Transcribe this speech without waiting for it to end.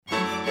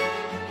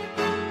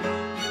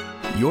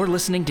You're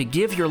listening to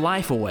Give Your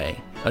Life Away,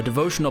 a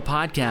devotional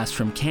podcast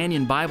from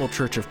Canyon Bible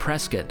Church of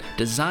Prescott,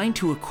 designed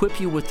to equip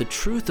you with the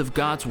truth of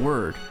God's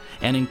Word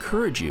and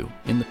encourage you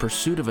in the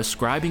pursuit of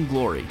ascribing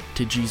glory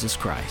to Jesus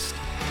Christ.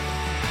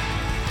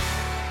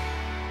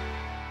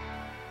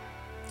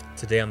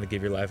 Today on the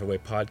Give Your Life Away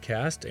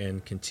podcast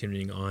and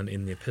continuing on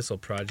in the Epistle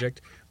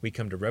Project, we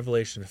come to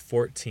Revelation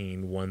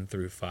 14, 1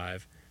 through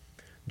 5.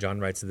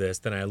 John writes this,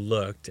 "Then I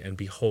looked, and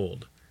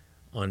behold,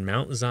 on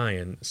Mount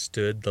Zion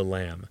stood the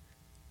Lamb,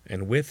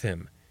 and with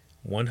him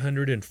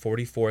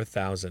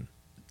 144,000,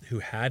 who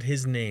had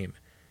his name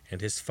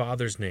and his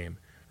Father's name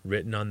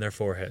written on their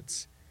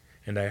foreheads.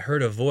 And I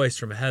heard a voice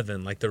from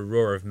heaven like the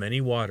roar of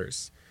many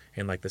waters,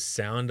 and like the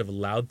sound of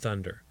loud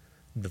thunder.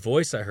 The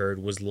voice I heard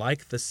was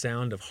like the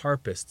sound of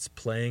harpists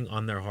playing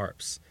on their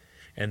harps,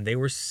 and they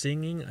were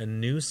singing a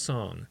new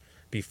song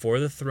before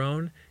the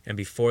throne and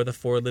before the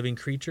four living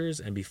creatures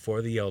and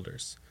before the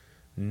elders.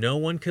 No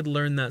one could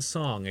learn that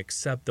song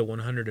except the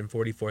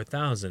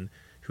 144,000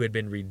 who had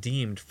been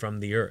redeemed from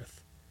the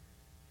earth.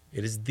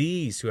 It is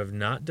these who have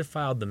not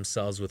defiled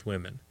themselves with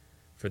women,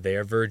 for they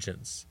are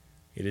virgins.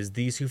 It is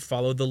these who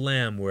follow the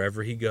Lamb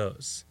wherever he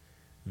goes.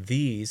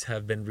 These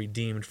have been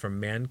redeemed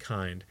from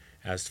mankind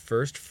as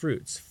first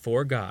fruits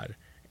for God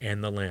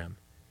and the Lamb,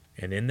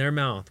 and in their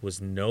mouth was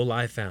no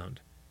lie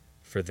found,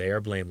 for they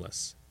are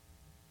blameless."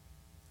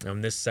 Now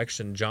in this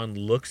section, John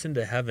looks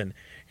into heaven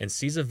and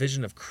sees a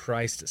vision of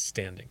Christ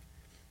standing.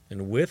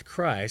 And with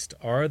Christ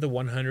are the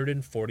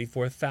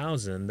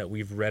 144,000 that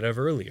we've read of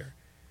earlier.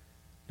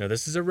 Now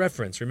this is a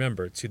reference,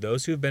 remember, to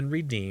those who have been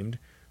redeemed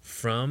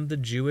from the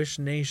Jewish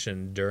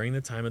nation during the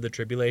time of the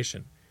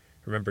tribulation.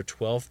 Remember,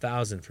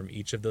 12,000 from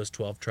each of those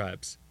 12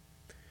 tribes.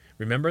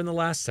 Remember in the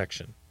last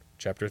section,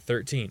 chapter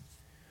 13,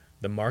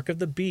 the mark of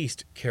the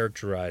beast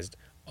characterized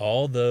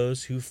all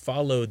those who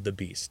followed the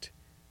beast.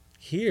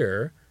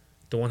 Here,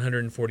 the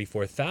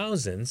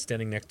 144,000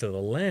 standing next to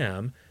the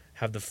Lamb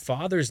have the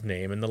Father's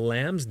name and the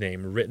Lamb's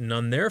name written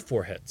on their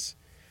foreheads.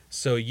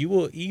 So you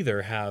will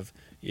either have,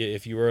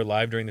 if you were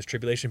alive during this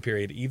tribulation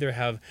period, either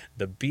have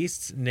the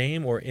beast's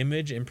name or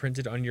image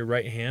imprinted on your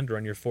right hand or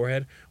on your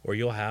forehead, or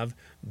you'll have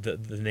the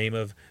name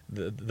of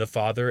the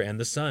Father and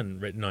the Son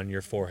written on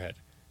your forehead.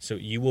 So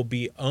you will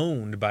be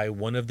owned by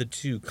one of the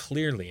two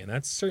clearly, and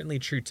that's certainly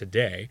true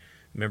today.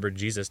 Remember,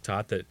 Jesus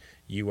taught that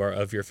you are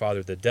of your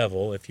father the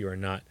devil if you are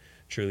not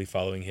truly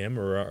following him,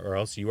 or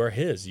else you are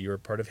his. You are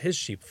part of his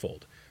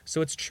sheepfold.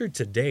 So it's true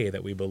today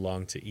that we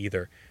belong to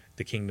either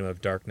the kingdom of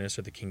darkness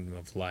or the kingdom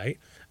of light,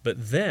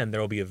 but then there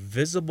will be a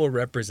visible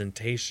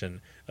representation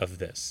of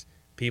this.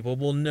 People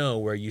will know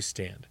where you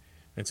stand.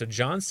 And so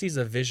John sees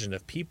a vision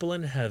of people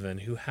in heaven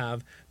who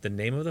have the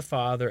name of the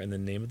Father and the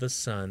name of the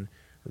Son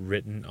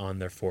written on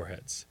their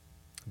foreheads.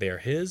 They are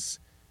his,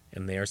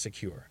 and they are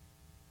secure.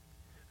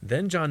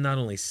 Then John not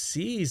only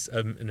sees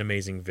an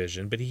amazing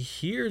vision, but he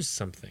hears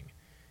something.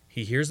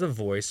 He hears a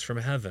voice from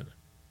heaven.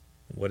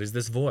 What is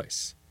this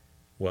voice?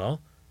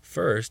 Well,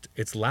 first,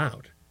 it's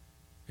loud.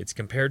 It's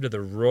compared to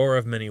the roar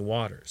of many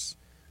waters,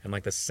 and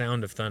like the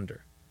sound of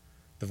thunder.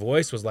 The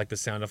voice was like the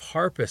sound of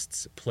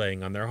harpists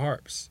playing on their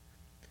harps.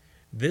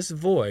 This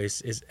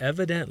voice is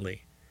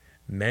evidently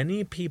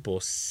many people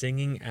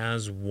singing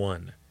as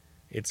one.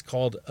 It's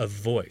called a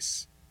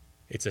voice.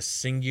 It's a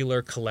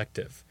singular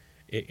collective.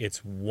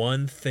 It's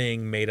one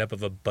thing made up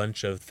of a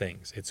bunch of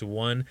things. It's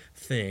one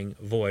thing,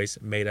 voice,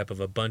 made up of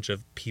a bunch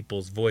of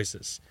people's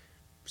voices.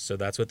 So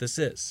that's what this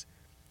is.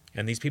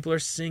 And these people are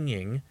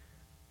singing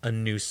a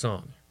new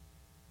song.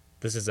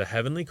 This is a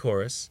heavenly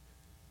chorus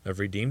of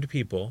redeemed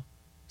people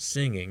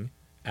singing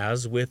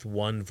as with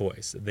one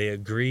voice. They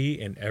agree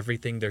in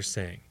everything they're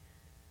saying.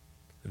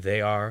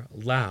 They are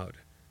loud.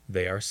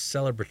 They are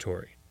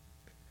celebratory.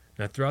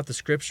 Now, throughout the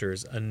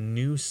scriptures, a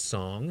new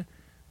song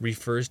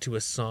refers to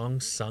a song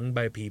sung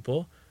by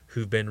people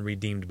who've been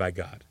redeemed by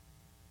God.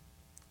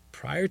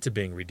 Prior to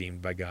being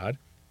redeemed by God,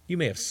 you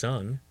may have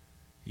sung.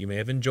 You may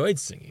have enjoyed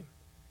singing.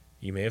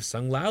 You may have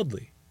sung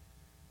loudly.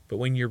 But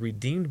when you're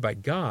redeemed by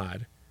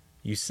God,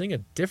 you sing a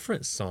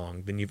different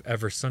song than you've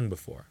ever sung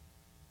before.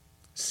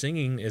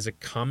 Singing is a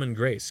common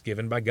grace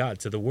given by God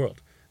to the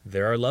world.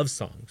 There are love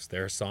songs.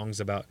 There are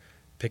songs about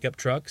pickup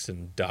trucks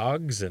and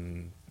dogs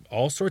and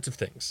all sorts of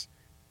things.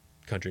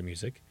 Country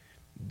music.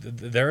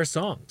 There are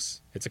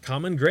songs. It's a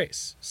common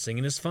grace.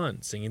 Singing is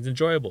fun. Singing is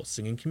enjoyable.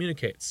 Singing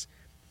communicates.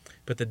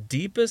 But the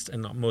deepest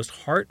and most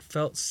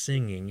heartfelt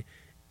singing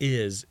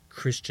is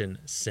Christian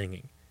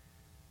singing.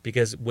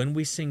 Because when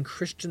we sing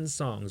Christian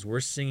songs,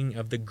 we're singing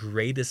of the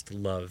greatest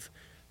love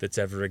that's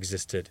ever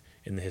existed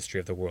in the history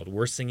of the world.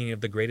 We're singing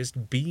of the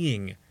greatest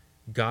being,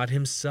 God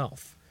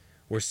himself.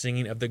 We're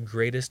singing of the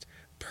greatest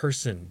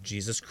person,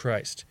 Jesus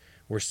Christ.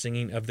 We're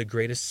singing of the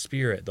greatest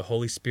Spirit, the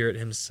Holy Spirit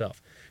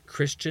himself.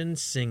 Christian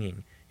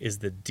singing is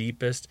the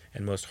deepest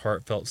and most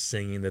heartfelt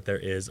singing that there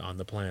is on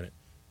the planet.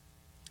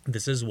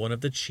 This is one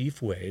of the chief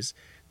ways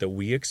that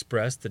we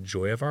express the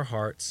joy of our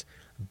hearts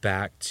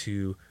back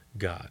to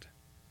God.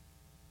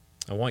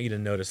 I want you to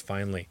notice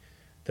finally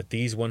that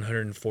these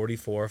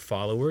 144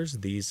 followers,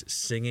 these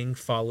singing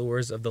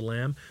followers of the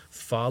Lamb,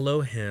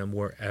 follow him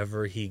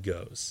wherever he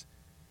goes.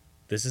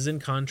 This is in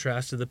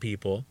contrast to the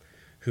people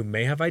who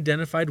may have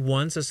identified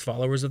once as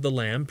followers of the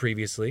Lamb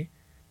previously,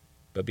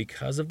 but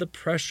because of the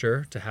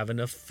pressure to have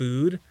enough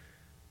food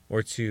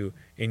or to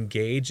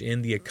engage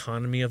in the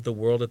economy of the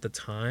world at the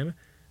time,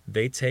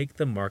 they take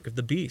the mark of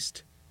the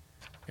beast,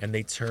 and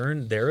they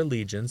turn their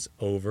allegiance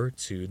over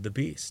to the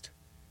beast.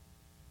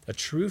 A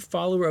true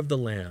follower of the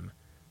Lamb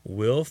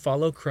will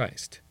follow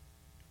Christ,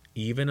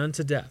 even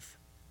unto death,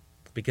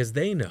 because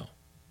they know,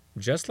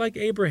 just like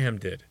Abraham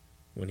did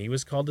when he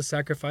was called to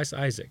sacrifice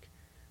Isaac,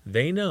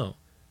 they know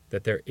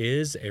that there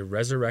is a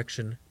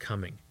resurrection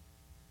coming.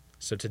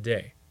 So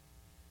today,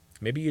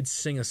 maybe you'd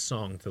sing a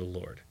song to the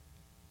Lord.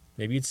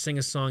 Maybe you'd sing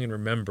a song and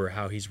remember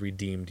how he's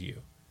redeemed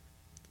you.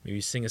 Maybe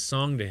you sing a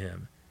song to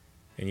him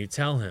and you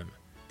tell him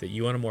that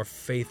you want to more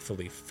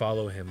faithfully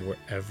follow him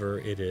wherever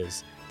it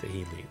is that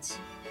he leads.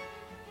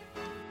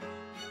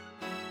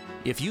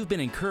 If you've been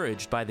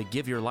encouraged by the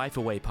Give Your Life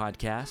Away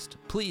podcast,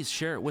 please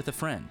share it with a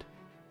friend.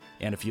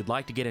 And if you'd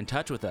like to get in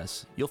touch with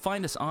us, you'll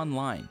find us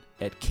online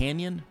at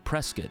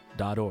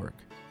canyonprescott.org.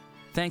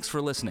 Thanks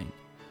for listening.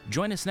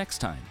 Join us next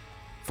time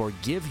for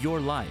Give Your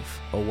Life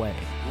Away.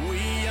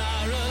 We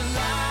are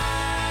alive.